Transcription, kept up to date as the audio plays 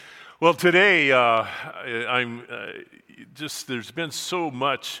Well, today I'm just there's been so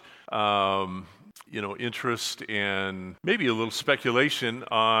much interest and maybe a little speculation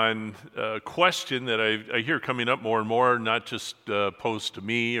on a question that I hear coming up more and more, not just posed to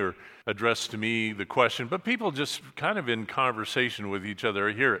me or addressed to me, the question, but people just kind of in conversation with each other.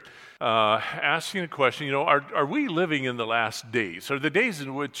 I hear it asking a question. Are we living in the last days? Are the days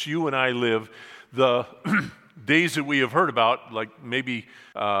in which you and I live the days that we have heard about, like maybe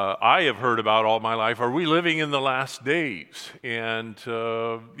I have heard about all my life? Are we living in the last days? And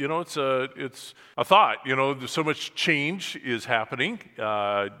it's a thought. There's so much change is happening.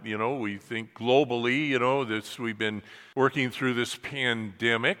 We think globally. We've been working through this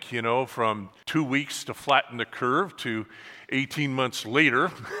pandemic. From 2 weeks to flatten the curve to 18 months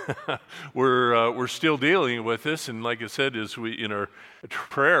later, we're still dealing with this. And like I said, as we in our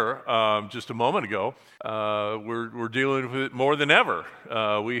prayer just a moment ago, we're dealing with it more than ever.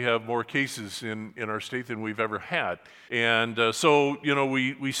 We have more cases in our state than we've ever had. And so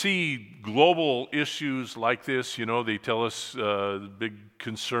we see global issues like this. They tell us the big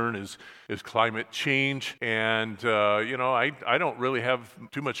concern is climate change. And, I don't really have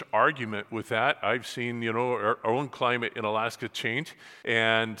too much argument with that. I've seen, our own climate in Alaska change.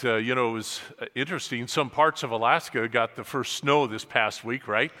 And, it was interesting. Some parts of Alaska got the first snow this past week,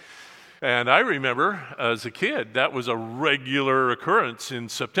 right? And I remember as a kid, that was a regular occurrence in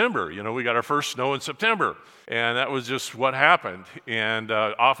September. We got our first snow in September. And that was just what happened. And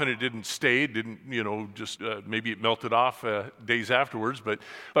often it didn't stay, maybe it melted off days afterwards. But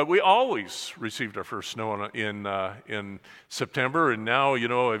we always received our first snow in September. And now,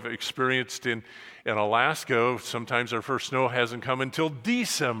 I've experienced in Alaska, sometimes our first snow hasn't come until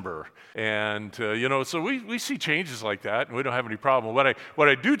December. And, so we see changes like that, and we don't have any problem. What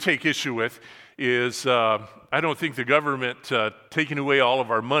I do take issue with is I don't think the government taking away all of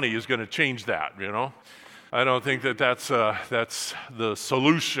our money is going to change that, I don't think that's the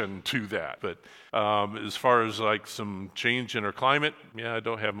solution to that. But as far as like some change in our climate, I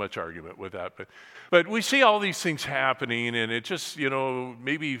don't have much argument with that. But we see all these things happening, and it just,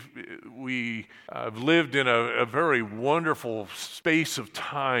 maybe we have lived in a very wonderful period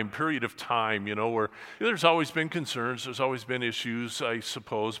of time, where there's always been concerns, there's always been issues, I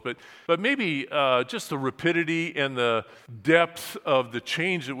suppose, but maybe just the rapidity and the depth of the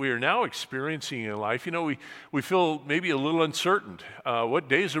change that we are now experiencing in life, we feel maybe a little uncertain. What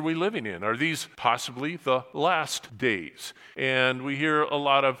days are we living in? Are these possibly the last days? And we hear a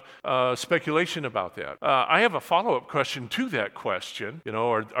lot of speculation about that. I have a follow-up question to that question.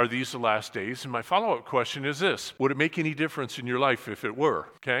 Are these the last days? And my follow-up question is this: would it make any difference in your life if it were?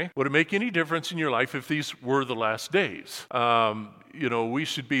 Okay? Would it make any difference in your life if these were the last days? We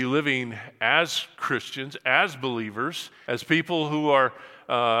should be living as Christians, as believers, as people who are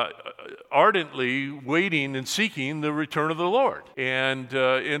ardently waiting and seeking the return of the Lord.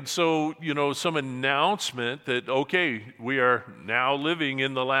 And so, some announcement that, okay, we are now living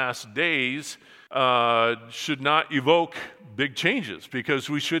in the last days should not evoke big changes, because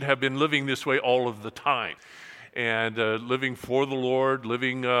we should have been living this way all of the time. And living for the Lord,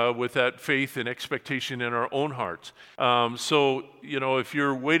 living with that faith and expectation in our own hearts. So, if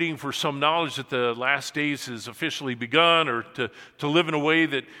you're waiting for some knowledge that the last days has officially begun, or to live in a way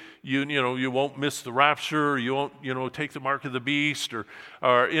that you won't miss the rapture, or you won't take the mark of the beast, or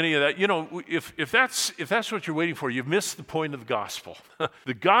any of that. If that's what you're waiting for, you've missed the point of the gospel.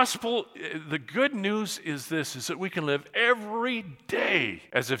 The gospel, the good news is this: is that we can live every day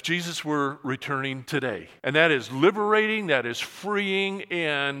as if Jesus were returning today, and that is liberating, that is freeing,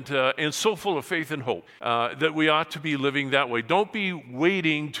 and so full of faith and hope that we ought to be living that way. Don't be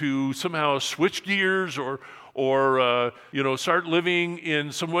waiting to somehow switch gears or start living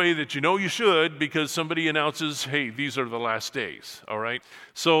in some way that you should because somebody announces, hey, these are the last days, all right?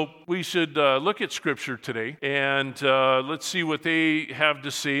 So we should look at Scripture today, and let's see what they have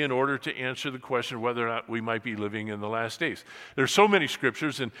to say in order to answer the question of whether or not we might be living in the last days. There's so many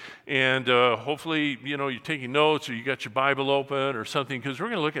Scriptures, and hopefully, you're taking notes, or you got your Bible open or something, because we're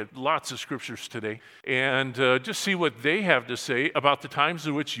going to look at lots of Scriptures today, and just see what they have to say about the times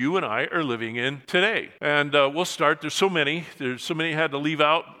in which you and I are living in today. And we'll start. There's so many I had to leave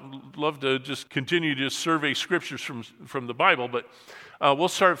out. Love to just continue to survey Scriptures from the Bible, but we'll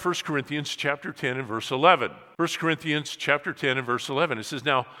start at 1 Corinthians chapter 10 and verse 11. 1 Corinthians chapter 10 and verse 11. It says,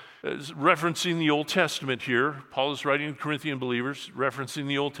 "Now is referencing the Old Testament here. Paul is writing to Corinthian believers, referencing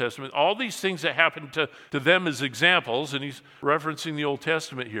the Old Testament. All these things that happened to them as examples, and he's referencing the Old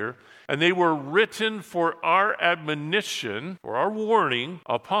Testament here. And they were written for our admonition, for our warning,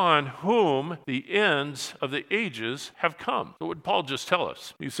 upon whom the ends of the ages have come. So what did Paul just tell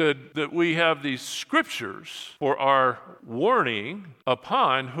us? He said that we have these scriptures for our warning,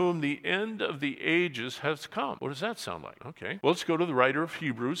 upon whom the end of the ages has come. What does that sound like? Okay, well, let's go to the writer of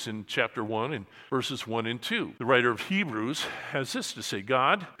Hebrews in chapter 1 and verses 1 and 2. The writer of Hebrews has this to say: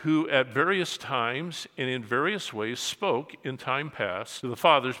 God, who at various times and in various ways spoke in time past to the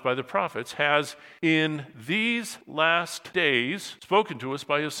fathers by the prophets, has in these last days spoken to us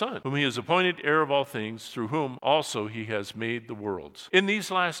by his Son, whom he has appointed heir of all things, through whom also he has made the worlds. In these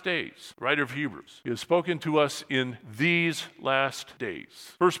last days, writer of Hebrews, he has spoken to us in these last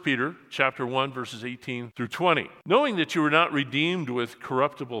days. 1 Peter chapter 1, verses 18 through 20. Knowing that you were not redeemed with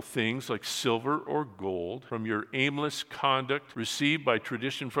corruptible things like silver or gold from your aimless conduct received by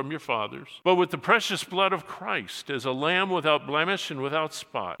tradition from your fathers, but with the precious blood of Christ, as a lamb without blemish and without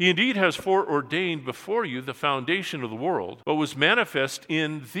spot. He indeed has foreordained before you the foundation of the world, but was manifest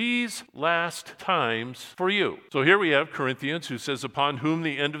in these last times for you. So here we have Corinthians, who says, upon whom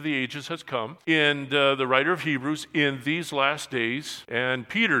the end of the ages has come, and the writer of Hebrews, in these last days, and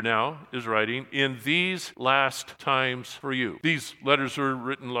Peter now is writing, in these last times for you. These letters were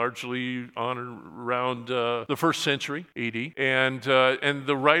written largely on around the first century AD, and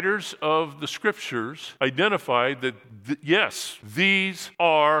the writers of the scriptures identified that yes, these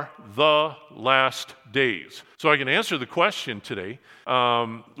are the last days. So I can answer the question today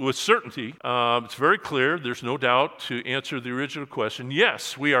with certainty. It's very clear. There's no doubt to answer the original question.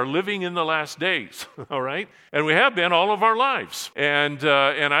 Yes, we are living in the last days, all right? And we have been all of our lives. And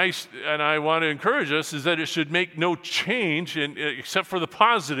I want to encourage us is that it should make no change except for the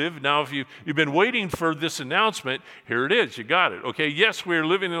positive. Now, if you've been waiting for this announcement, here it is. You got it, okay? Yes, we are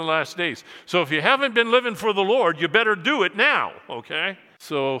living in the last days. So if you haven't been living for the Lord, you better do it now, okay?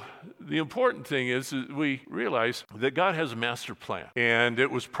 So the important thing is that we realize that God has a master plan. And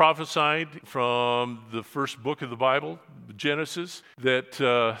it was prophesied from the first book of the Bible, Genesis,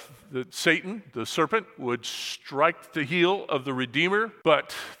 that Satan, the serpent, would strike the heel of the Redeemer,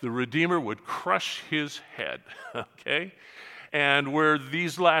 but the Redeemer would crush his head, okay? And where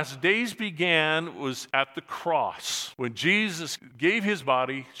these last days began was at the cross, when Jesus gave his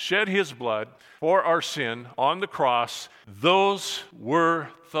body, shed his blood for our sin on the cross. Those were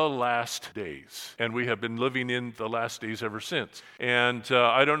the last days. And we have been living in the last days ever since. And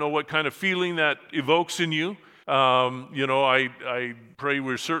I don't know what kind of feeling that evokes in you. I pray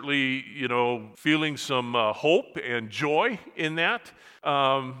we're certainly, feeling some hope and joy in that.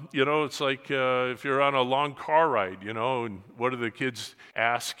 It's like if you're on a long car ride, and what do the kids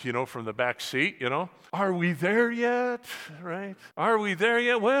ask, from the back seat, are we there yet, right? Are we there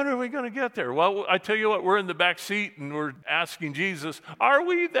yet? When are we going to get there? Well, I tell you what, we're in the back seat and we're asking Jesus, are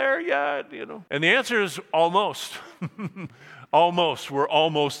we there yet, And the answer is almost. Almost. We're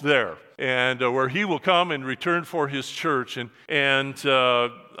almost there. And where he will come and return for his church. And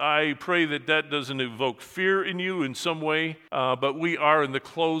I pray that doesn't evoke fear in you in some way, but we are in the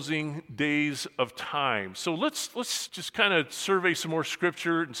closing days of time. So let's just kind of survey some more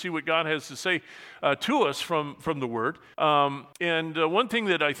scripture and see what God has to say to us from the Word. And one thing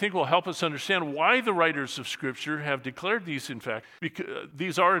that I think will help us understand why the writers of Scripture have declared these, in fact,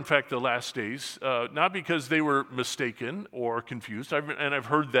 these are in fact the last days, not because they were mistaken or confused. I've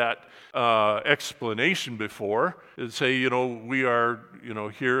heard that explanation before. Say, we are,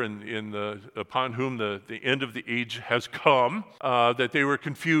 here in the upon whom the end of the age has come. That they were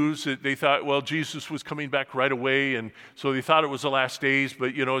confused. That they thought, well, Jesus was coming back right away, and so they thought it was the last days.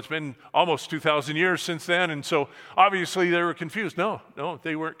 But it's been almost 2,000 years since then, and so obviously they were confused. No,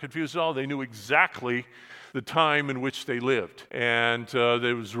 they weren't confused at all. They knew exactly the time in which they lived. And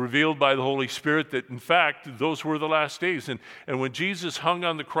it was revealed by the Holy Spirit that, in fact, those were the last days. And when Jesus hung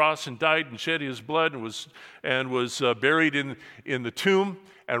on the cross and died and shed his blood and was buried in the tomb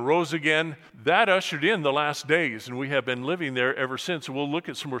and rose again, that ushered in the last days. And we have been living there ever since. And we'll look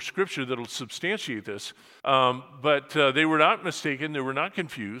at some more scripture that will substantiate this. But they were not mistaken. They were not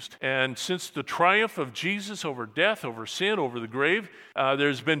confused. And since the triumph of Jesus over death, over sin, over the grave,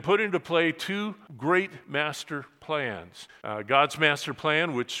 there's been put into play two great master plans. God's master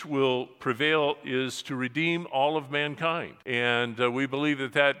plan, which will prevail, is to redeem all of mankind. And we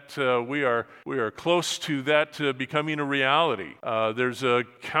believe that we are close to that becoming a reality. There's a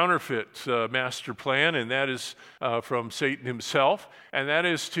counterfeit master plan, and that is from Satan himself, and that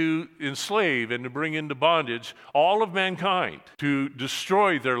is to enslave and to bring into bondage all of mankind, to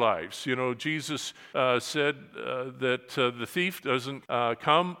destroy their lives. You know, Jesus said that the thief doesn't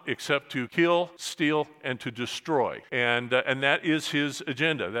come except to kill, steal, and to destroy. And that is his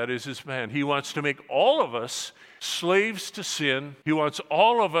agenda. That is his plan. He wants to make all of us slaves to sin. He wants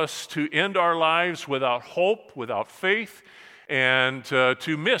all of us to end our lives without hope, without faith, and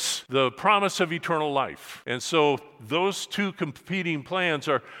to miss the promise of eternal life. And so those two competing plans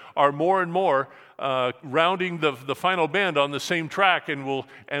are more and more rounding the final bend on the same track, and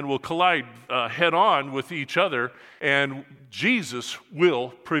will collide head on with each other, and Jesus will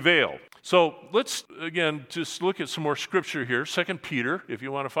prevail. So let's, again, just look at some more scripture here. 2 Peter, if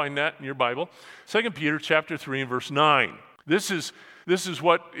you want to find that in your Bible. 2 Peter chapter 3 and verse 9. This is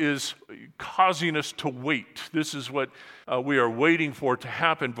what is causing us to wait. This is what we are waiting for to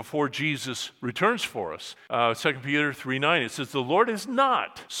happen before Jesus returns for us. 2 Peter 3:9, it says, "The Lord is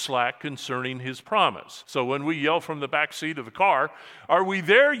not slack concerning his promise." So when we yell from the back seat of the car, "Are we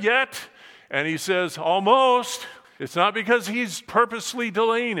there yet?" And he says, "Almost." It's not because he's purposely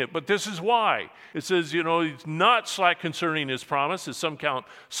delaying it, but this is why. It says, he's not slack concerning his promise, as some count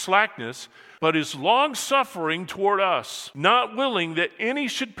slackness, but is long-suffering toward us, not willing that any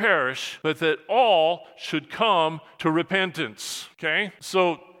should perish, but that all should come to repentance. Okay?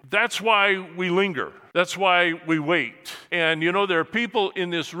 So that's why we linger. That's why we wait. And there are people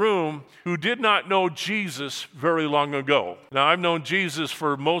in this room who did not know Jesus very long ago. Now, I've known Jesus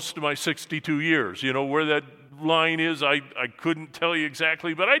for most of my 62 years. Where that line is, I couldn't tell you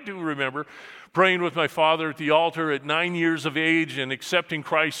exactly, but I do remember praying with my father at the altar at 9 years of age and accepting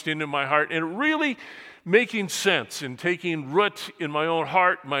Christ into my heart, and really making sense and taking root in my own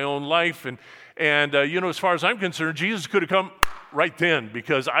heart, my own life. And as far as I'm concerned, Jesus could have come right then,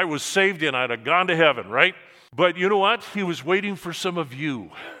 because I was saved and I'd have gone to heaven, right? But you know what? He was waiting for some of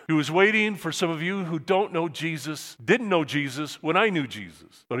you. He was waiting for some of you who don't know Jesus, didn't know Jesus when I knew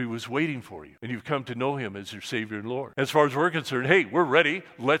Jesus. But he was waiting for you, and you've come to know him as your Savior and Lord. As far as we're concerned, hey, we're ready.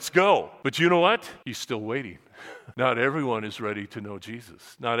 Let's go. But you know what? He's still waiting. Not everyone is ready to know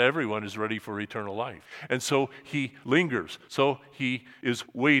Jesus. Not everyone is ready for eternal life. And so he lingers. So he is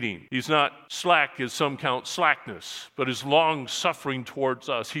waiting. He's not slack, as some count slackness, but is long-suffering towards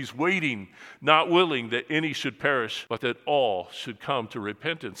us. He's waiting, not willing that any should perish, but that all should come to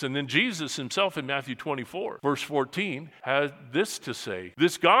repentance. And then Jesus himself in Matthew 24, verse 14, had this to say,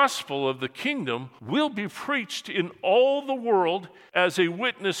 "This gospel of the kingdom will be preached in all the world as a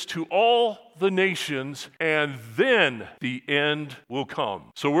witness to all the nations, and then the end will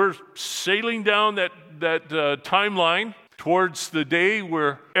come." So we're sailing down that timeline towards the day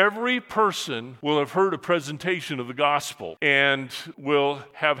where every person will have heard a presentation of the gospel and will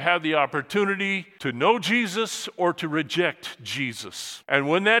have had the opportunity to know Jesus or to reject Jesus. And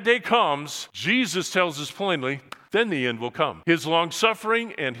when that day comes, Jesus tells us plainly, then the end will come. His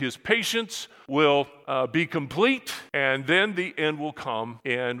long-suffering and his patience will be complete, and then the end will come,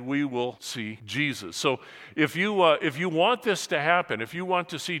 and we will see Jesus. So if you want this to happen, if you want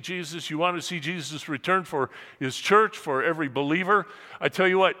to see Jesus, you want to see Jesus return for his church, for every believer, I tell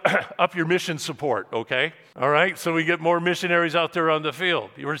you what, up your mission support, okay? All right, so we get more missionaries out there on the field.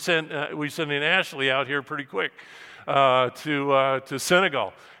 We're sending Ashley out here pretty quick to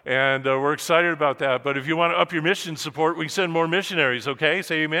Senegal. And we're excited about that. But if you want to up your mission support, we can send more missionaries, okay?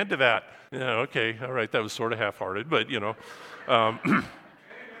 Say amen to that. Yeah, okay, all right. That was sort of half-hearted, but,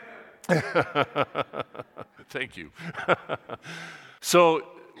 Thank you. So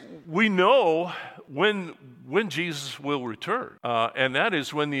we know when Jesus will return, and that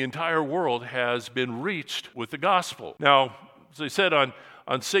is when the entire world has been reached with the gospel. Now, as I said,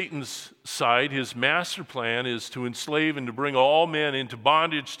 on Satan's side, his master plan is to enslave and to bring all men into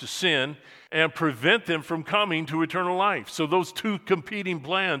bondage to sin and prevent them from coming to eternal life. So those two competing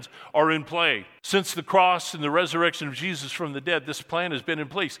plans are in play. Since the cross and the resurrection of Jesus from the dead, this plan has been in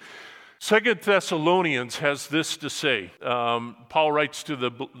place. 2 Thessalonians has this to say. Paul writes to the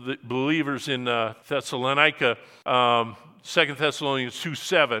believers in Thessalonica, 2 Thessalonians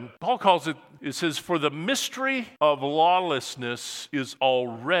 2:7. Paul calls it says, "For the mystery of lawlessness is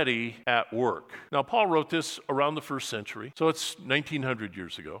already at work." Now, Paul wrote this around the first century, so it's 1900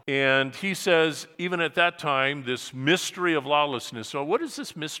 years ago. And he says, even at that time, this mystery of lawlessness. So what is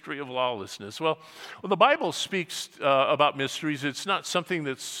this mystery of lawlessness? Well, when the Bible speaks about mysteries, it's not something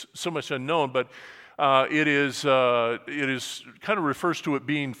that's so much unknown, but it is kind of refers to it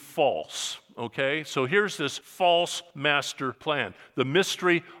being false. Okay, so here's this false master plan, the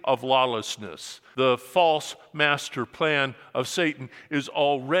mystery of lawlessness. The false master plan of Satan is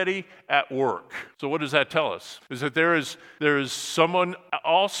already at work. So what does that tell us? Is that there is someone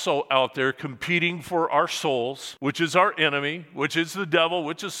also out there competing for our souls, which is our enemy, which is the devil,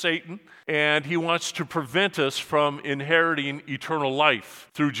 which is Satan, and he wants to prevent us from inheriting eternal life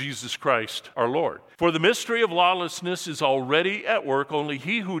through Jesus Christ our Lord. For the mystery of lawlessness is already at work, only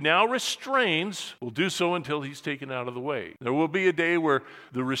he who now restrains will do so until he's taken out of the way. There will be a day where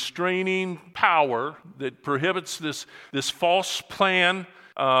the restraining power that prohibits this false plan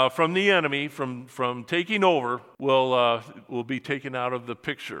from the enemy from taking over will be taken out of the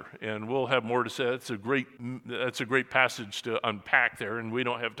picture, and we'll have more to say. That's a great passage to unpack there, and we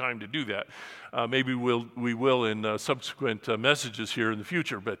don't have time to do that. Maybe we will in subsequent messages here in the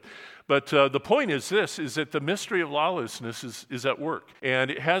future, but the point is this, is that the mystery of lawlessness is at work.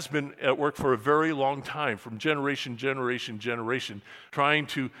 And it has been at work for a very long time, from generation, trying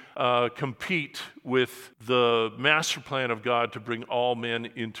to compete with the master plan of God to bring all men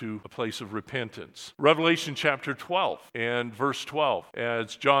into a place of repentance. Revelation chapter 12 and verse 12,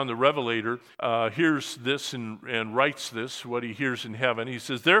 as John the Revelator hears this and writes this, what he hears in heaven, he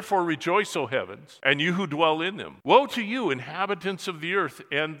says, "Therefore rejoice, O heavens, and you who dwell in them. Woe to you, inhabitants of the earth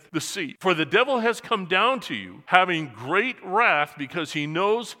and the sea. For the devil has come down to you, having great wrath, because he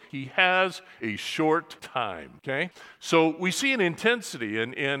knows he has a short time." Okay? So we see an intensity,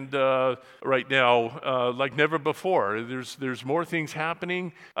 and right now, like never before. There's more things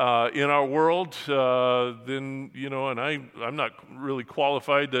happening in our world than, and I'm not really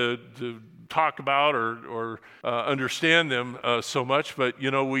qualified to talk about or understand them so much, but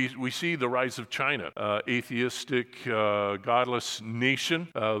we see the rise of China, atheistic, godless nation,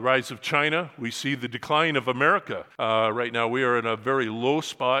 rise of China. We see the decline of America. Right now we are in a very low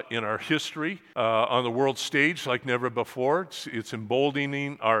spot in our history on the world stage like never before. It's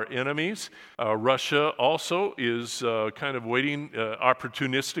emboldening our enemies. Russia also is kind of waiting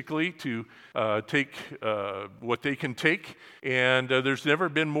opportunistically to take what they can take, and there's never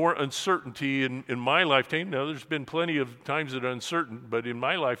been more uncertainty in my lifetime. Now, there's been plenty of times that are uncertain, but in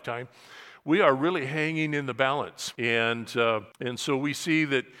my lifetime, we are really hanging in the balance. And so we see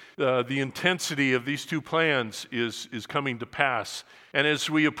that the intensity of these two plans is coming to pass. And as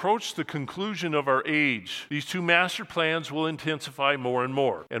we approach the conclusion of our age, these two master plans will intensify more and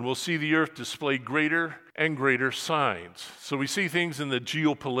more. And we'll see the earth display greater and greater signs. So we see things in the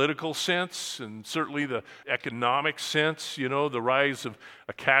geopolitical sense and certainly the economic sense, the rise of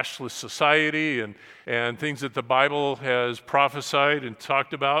a cashless society and things that the Bible has prophesied and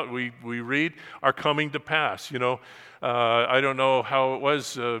talked about, we read, are coming to pass. I don't know how it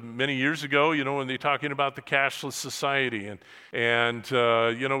was many years ago, when they're talking about the cashless society. And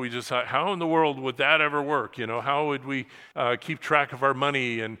we just thought, how in the world would that ever work? How would we keep track of our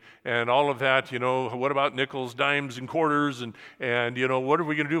money and all of that? What about nickels, dimes, and quarters? And what are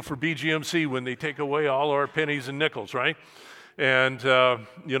we going to do for BGMC when they take away all our pennies and nickels, right? And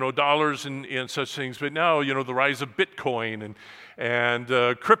dollars and such things. But now, the rise of Bitcoin and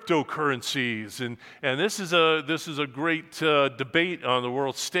cryptocurrencies, and this is a great debate on the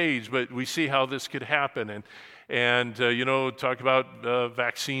world stage. But we see how this could happen, and talk about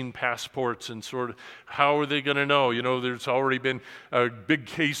vaccine passports and sort of how are they going to know? There's already been big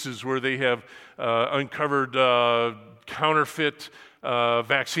cases where they have uncovered counterfeit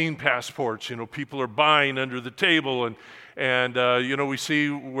vaccine passports. People are buying under the table, and we see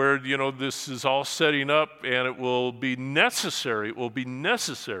where this is all setting up, and it will be necessary. It will be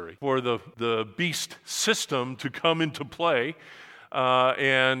necessary for the beast system to come into play,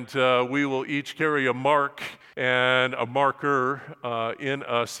 and we will each carry a mark and a marker in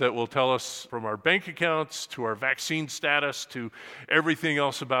us that will tell us, from our bank accounts to our vaccine status to everything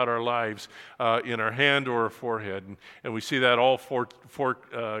else about our lives, in our hand or our forehead. And we see that all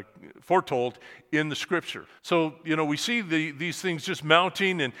foretold in the Scripture. So, we see these things just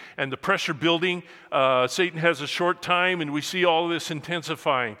mounting and the pressure building. Satan has a short time, and we see all this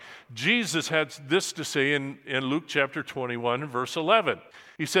intensifying. Jesus had this to say in Luke chapter 21, verse 11.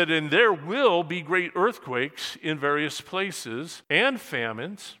 He said, "And there will be great earthquakes in various places, and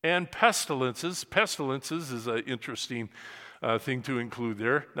famines, and pestilences." Pestilences is an interesting thing to include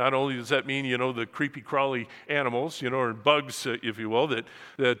there. Not only does that mean, the creepy crawly animals, or bugs, if you will, that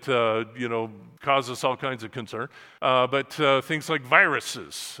cause us all kinds of concern, but things like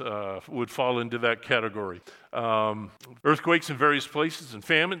viruses would fall into that category. earthquakes in various places, and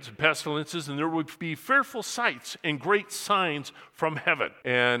famines and pestilences, and there would be fearful sights and great signs from heaven.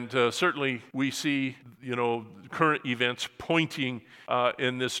 And certainly we see, current events pointing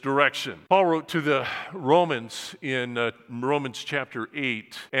in this direction. Paul wrote to the Romans in Romans chapter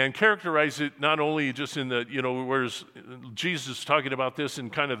 8 and characterized it not only just in the, whereas Jesus is talking about this in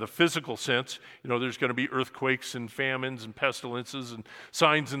kind of the physical sense, there's going to be earthquakes and famines and pestilences and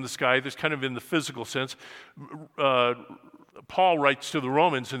signs in the sky. That's kind of in the physical sense. Paul writes to the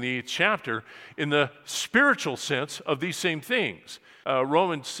Romans in the 8th chapter in the spiritual sense of these same things.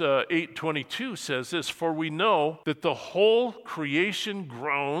 Romans 8:22 says this, "For we know that the whole creation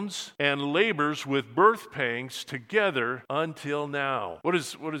groans and labors with birth pangs together until now." What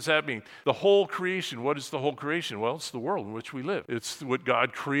does that mean? The whole creation. What is the whole creation? Well, it's the world in which we live. It's what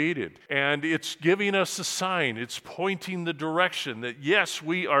God created. And it's giving us a sign. It's pointing the direction that, yes,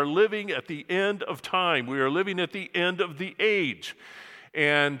 we are living at the end of time. We are living at the end of the age.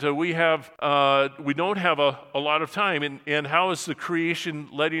 And we don't have a lot of time. And how is the creation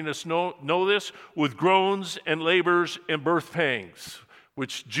letting us know this? With groans and labors and birth pangs,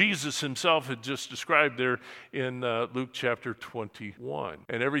 which Jesus himself had just described there in Luke chapter 21.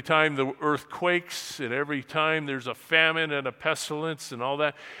 And every time the earth quakes and every time there's a famine and a pestilence and all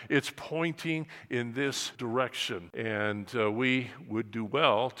that, it's pointing in this direction. And we would do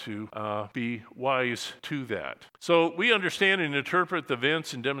well to be wise to that. So we understand and interpret the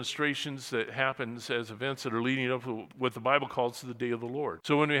events and demonstrations that happens as events that are leading up to what the Bible calls the day of the Lord.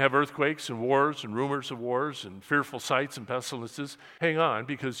 So when we have earthquakes and wars and rumors of wars and fearful sights and pestilences, hang on,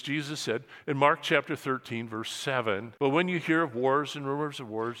 because Jesus said in Mark chapter 13, verse 7, "But when you hear of wars and rumors of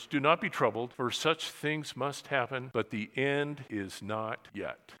wars, do not be troubled, for such things must happen, but the end is not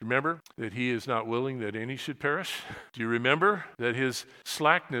yet." Remember that he is not willing that any should perish? Do you remember that his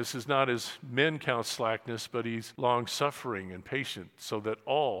slackness is not as men count slackness, but he's long-suffering and patient, so that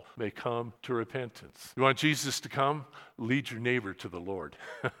all may come to repentance? You want Jesus to come? Lead your neighbor to the Lord.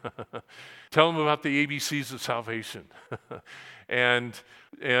 Tell them about the ABCs of salvation. And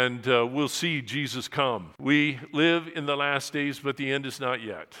we'll see Jesus come. We live in the last days, but the end is not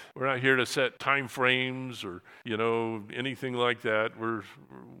yet. We're not here to set time frames or, anything like that.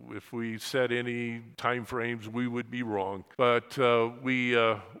 If we set any time frames, we would be wrong. But we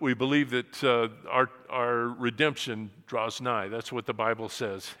believe that our redemption draws nigh. That's what the Bible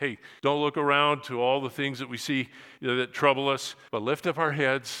says. Hey, don't look around to all the things that we see that trouble us, but lift up our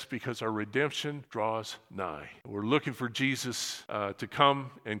heads because our redemption draws nigh. We're looking for Jesus to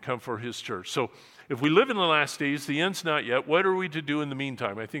come and come for his church. So if we live in the last days, the end's not yet. What are we to do in the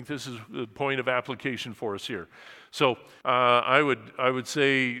meantime? I think this is the point of application for us here. So I would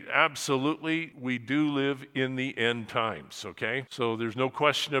say absolutely we do live in the end times, okay? So there's no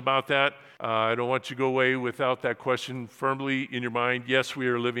question about that. I don't want you to go away without that question firmly in your mind. Yes, we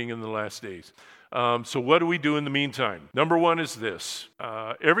are living in the last days. So what do we do in the meantime? Number one is this.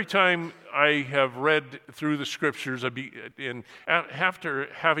 Every time I have read through the scriptures,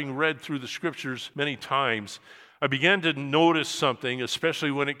 after having read through the scriptures many times, I began to notice something, especially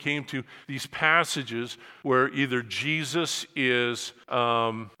when it came to these passages where either Jesus is,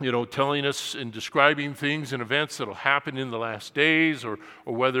 telling us and describing things and events that will happen in the last days, or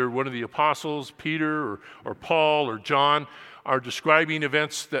whether one of the apostles, Peter or Paul or John, are describing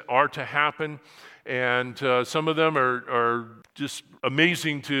events that are to happen. And some of them are just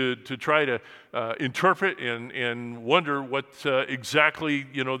amazing to try to interpret and wonder what exactly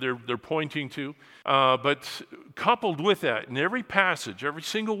they're pointing to. But coupled with that, in every passage, every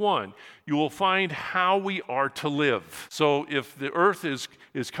single one, you will find how we are to live. So if the earth is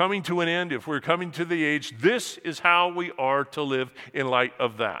coming to an end, if we're coming to the age, this is how we are to live in light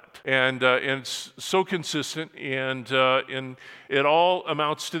of that. And it's so consistent, and it all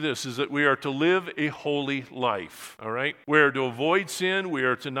amounts to this, is that we are to live a holy life, all right? We are to avoid sin. We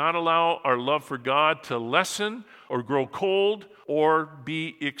are to not allow our love for God to lessen or grow cold or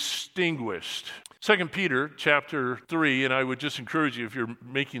be extinguished. 2 Peter chapter 3, and I would just encourage you, if you're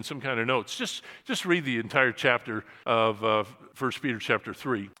making some kind of notes, just read the entire chapter of 1 Peter chapter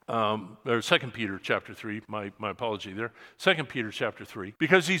 3, or 2 Peter chapter 3, my apology there, 2 Peter chapter 3,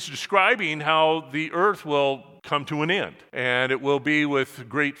 because he's describing how the earth will come to an end, and it will be with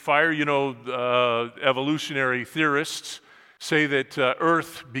great fire. Evolutionary theorists say that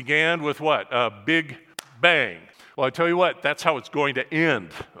earth began with what? A big bang. Well, I tell you what, that's how it's going to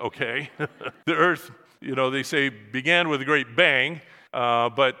end, okay? The earth, they say began with a great bang,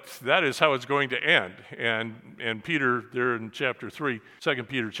 but that is how it's going to end. And Peter, there in chapter 3, 2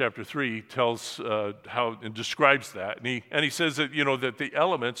 Peter chapter 3, tells how and describes that. And he says that, that the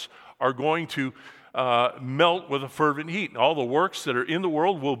elements are going to melt with a fervent heat. And all the works that are in the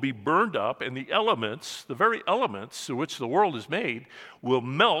world will be burned up, and the elements, the very elements to which the world is made, will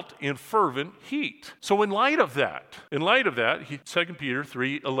melt in fervent heat. So in light of that, 2 Peter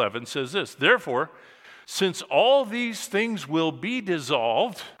 3:11 says this, therefore, since all these things will be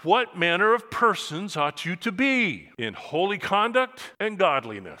dissolved, what manner of persons ought you to be in holy conduct and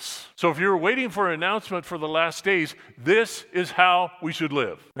godliness? So if you're waiting for an announcement for the last days, this is how we should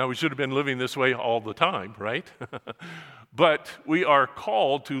live. Now, we should have been living this way all the time, right? But we are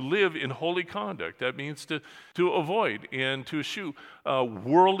called to live in holy conduct. That means to avoid and to eschew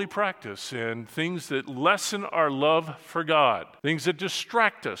worldly practice and things that lessen our love for God, things that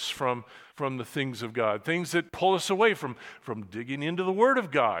distract us from the things of God, things that pull us away from digging into the Word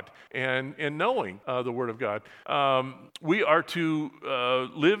of God and knowing the Word of God. We are to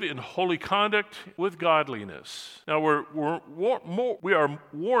live in holy conduct with godliness. Now, we are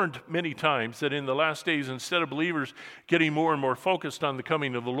warned many times that in the last days, instead of believers getting more and more focused on the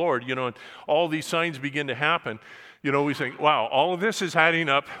coming of the Lord, and all these signs begin to happen, we think, wow, all of this is adding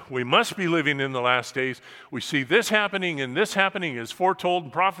up. We must be living in the last days. We see this happening and this happening is foretold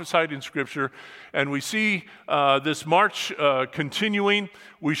and prophesied in Scripture, and we see this march continuing.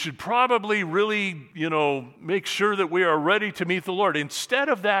 We should probably really, make sure that we are ready to meet the Lord. Instead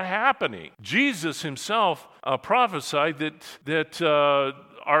of that happening, Jesus himself prophesied that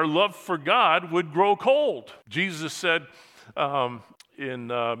our love for God would grow cold. Jesus said, in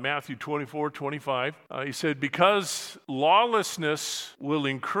Matthew 24:25, he said, because lawlessness will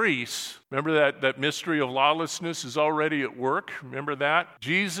increase. Remember that mystery of lawlessness is already at work? Remember that?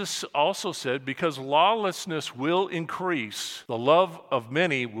 Jesus also said, because lawlessness will increase, the love of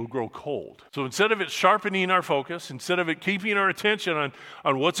many will grow cold. So instead of it sharpening our focus, instead of it keeping our attention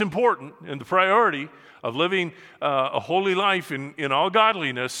on what's important and the priority of living a holy life in all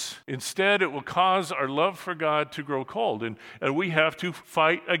godliness, instead it will cause our love for God to grow cold. And we have to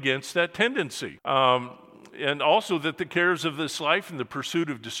fight against that tendency. And also that the cares of this life and the pursuit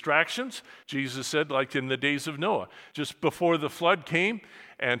of distractions, Jesus said, like in the days of Noah, just before the flood came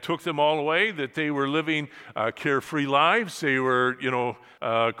and took them all away, that they were living carefree lives. They were,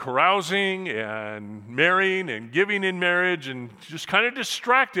 carousing and marrying and giving in marriage and just kind of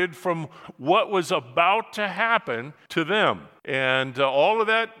distracted from what was about to happen to them. And all of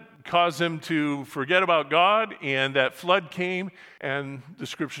that caused them to forget about God, and that flood came, and the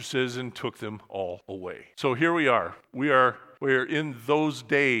Scripture says, and took them all away. So here we are. We're in those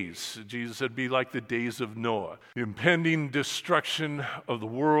days. Jesus said, be like the days of Noah. The impending destruction of the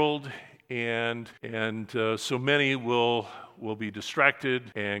world, and so many will be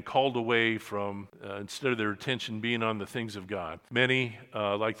distracted and called away from, instead of their attention being on the things of God. Many,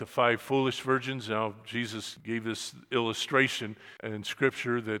 like the 5 foolish virgins, now Jesus gave this illustration in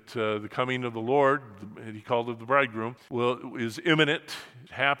Scripture that the coming of the Lord, he called it the bridegroom, is imminent. It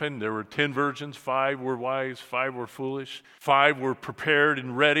happened. There were 10 virgins, 5 were wise, 5 were foolish, 5 were prepared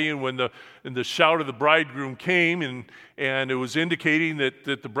and ready, and when the shout of the bridegroom came and it was indicating that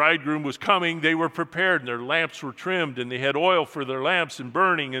the bridegroom was coming, they were prepared and their lamps were trimmed and they had oil for their lamps and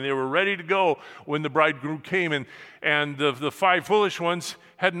burning, and they were ready to go when the bridegroom came. And the 5 foolish ones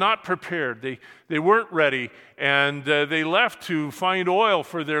had not prepared. They weren't ready, and they left to find oil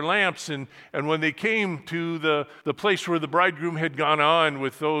for their lamps. And when they came to the place where the bridegroom had gone on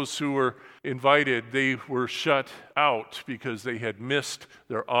with those who were invited, they were shut out because they had missed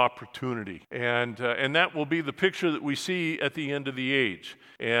their opportunity. And that will be the picture that we see at the end of the age.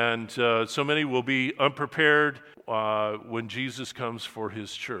 And so many will be unprepared when Jesus comes for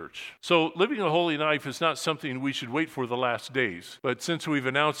his church. So living a holy life is not something we should wait for the last days. But since we've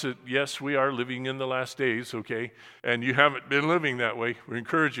announced it, yes, we are living in the last days, okay? And you haven't been living that way, we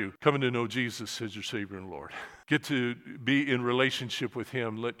encourage you, coming to know Jesus as your Savior and Lord. Get to be in relationship with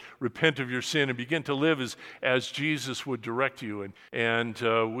him. Repent of your sin and begin to live as Jesus would direct you.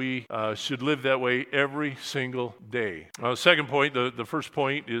 And we should live that way every single day. Second point, the first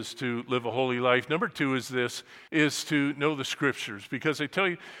point is to live a holy life. Number 2 is to know the Scriptures. Because I tell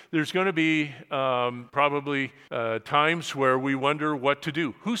you, there's going to be probably times where we wonder what to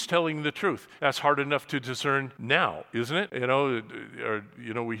do. Who's telling the truth? That's hard enough to discern now, isn't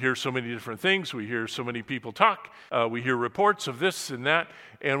it? We hear so many different things. We hear so many people talk. talk. We hear reports of this and that,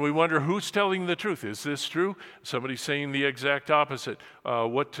 and we wonder who's telling the truth. Is this true? Somebody's saying the exact opposite.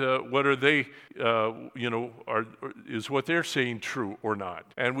 What are they? Is what they're saying true or not?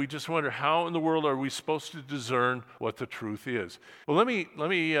 And we just wonder, how in the world are we supposed to discern what the truth is? Well, let me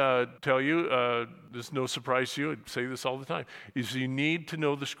tell you. This is no surprise to you. I say this all the time. Is you need to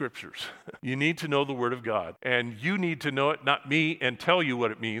know the Scriptures. You need to know the Word of God, and you need to know it. Not me and tell you what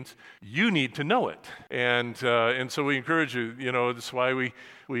it means. You need to know it, and so we encourage you. That's why we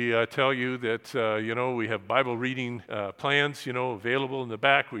tell you that we have Bible reading plans available in the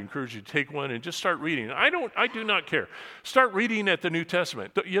back. We encourage you to take one and just start reading. I do not care. Start reading at the New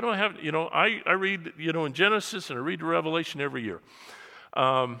Testament. You don't have I read in Genesis and I read Revelation every year.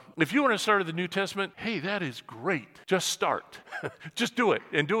 If you want to start at the New Testament, hey, that is great. Just start. Just do it,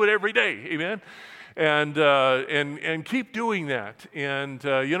 and do it every day. Amen. And keep doing that. And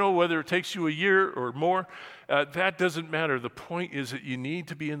whether it takes you a year or more, that doesn't matter. The point is that you need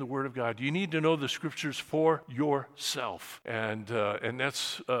to be in the Word of God. You need to know the Scriptures for yourself, and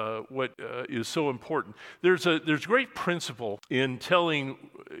that's what is so important. There's great principle in telling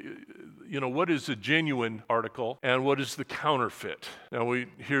what is a genuine article and what is the counterfeit. Now, we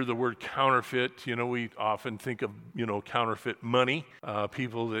hear the word counterfeit. We often think of, counterfeit money,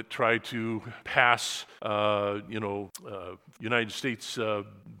 people that try to pass, United States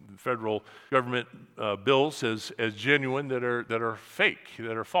federal government bills as genuine that are fake,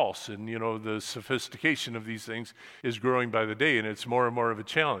 that are false. And, the sophistication of these things is growing by the day, and it's more and more of a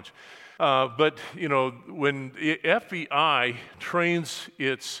challenge. But when the FBI trains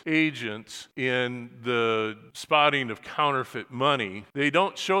its agents in the spotting of counterfeit money, they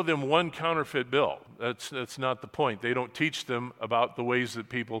don't show them one counterfeit bill. That's not the point. They don't teach them about the ways that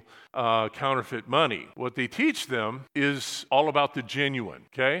people counterfeit money. What they teach them is all about the genuine,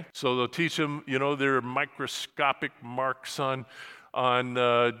 okay? So they'll teach them, there are microscopic marks on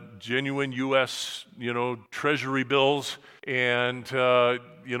genuine U.S. Treasury bills, and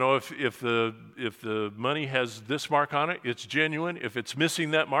if the money has this mark on it, it's genuine. If it's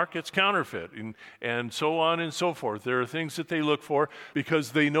missing that mark, it's counterfeit, and so on and so forth. There are things that they look for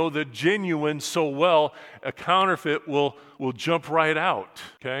because they know the genuine so well. A counterfeit will jump right out.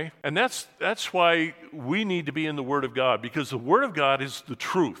 Okay, and that's why we need to be in the Word of God, because the Word of God is the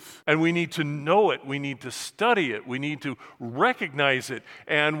truth, and we need to know it. We need to study it. We need to recognize it.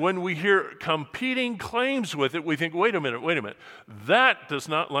 And when we hear competing claims with it, we think, wait a minute, that does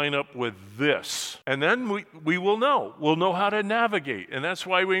not line up with this. And then we will know. We'll know how to navigate. And that's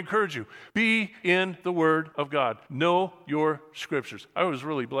why we encourage you. Be in the Word of God. Know your Scriptures. I was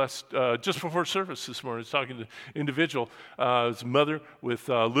really blessed just before service this morning. I was talking to an individual, his mother with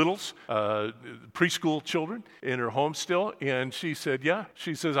littles, preschool children in her home still. And she said,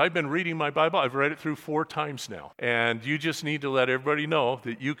 I've been reading my Bible. I've read it through 4 times now. And you just need to let everybody know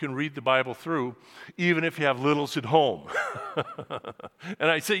that you can read the Bible through even if you have littles at home. And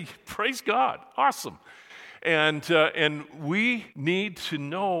I say, praise God, awesome. And we need to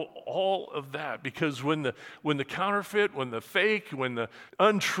know all of that, because when the counterfeit, when the fake, when the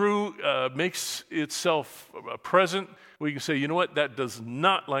untrue makes itself present, we can say, you know what, that does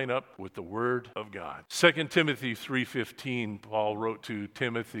not line up with the Word of God. 2 Timothy 3:15, Paul wrote to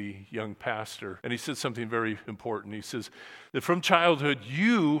Timothy, young pastor, and he said something very important. He says that from childhood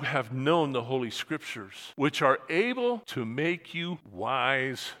you have known the Holy Scriptures, which are able to make you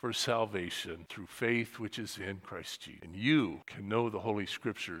wise for salvation through faith which is in Christ Jesus. And you can know the Holy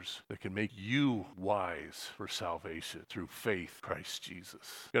Scriptures that can make you wise for salvation through faith in Christ Jesus.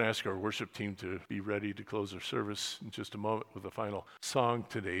 I'm going to ask our worship team to be ready to close our service in just a moment with a final song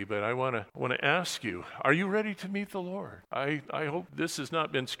today, but I want to ask you, are you ready to meet the Lord? I hope this has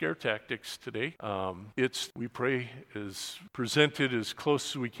not been scare tactics today. We pray is presented as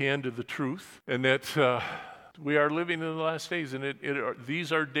close as we can to the truth, and that we are living in the last days, and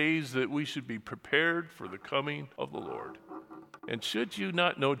these are days that we should be prepared for the coming of the Lord. And should you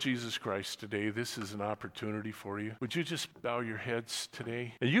not know Jesus Christ today, this is an opportunity for you. Would you just bow your heads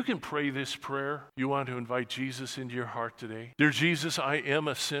today? And you can pray this prayer. You want to invite Jesus into your heart today. Dear Jesus, I am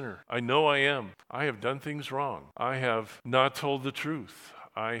a sinner. I know I am. I have done things wrong. I have not told the truth.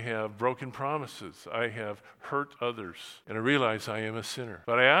 I have broken promises. I have hurt others. And I realize I am a sinner.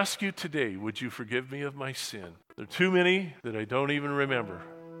 But I ask you today, would you forgive me of my sin? There are too many that I don't even remember.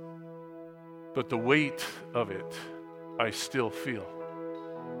 But the weight of it, I still feel.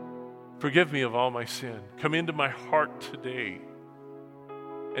 Forgive me of all my sin. Come into my heart today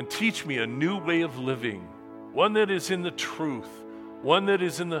and teach me a new way of living, one that is in the truth, one that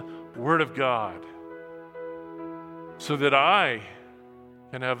is in the Word of God, so that I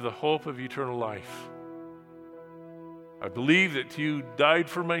can have the hope of eternal life I believe that you died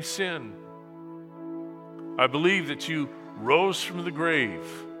for my sin. I believe that you rose from the grave.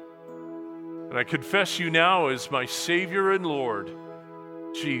 And I confess you now as my Savior and Lord,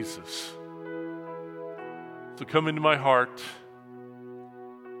 Jesus. So come into my heart.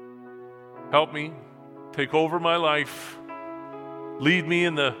 Help me. Take over my life. Lead me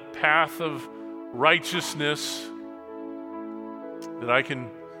in the path of righteousness, that I can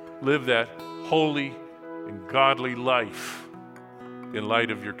live that holy and godly life in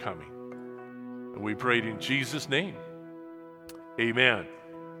light of your coming. And we prayed in Jesus' name. Amen.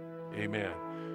 Amen.